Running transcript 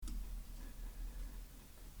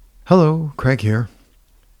Hello, Craig here.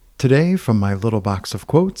 Today, from my little box of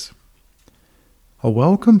quotes, a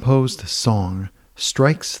well-composed song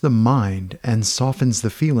strikes the mind and softens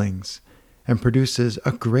the feelings and produces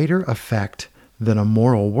a greater effect than a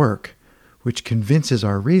moral work, which convinces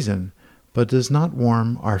our reason but does not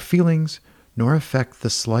warm our feelings nor affect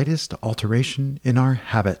the slightest alteration in our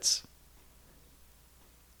habits.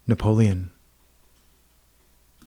 Napoleon.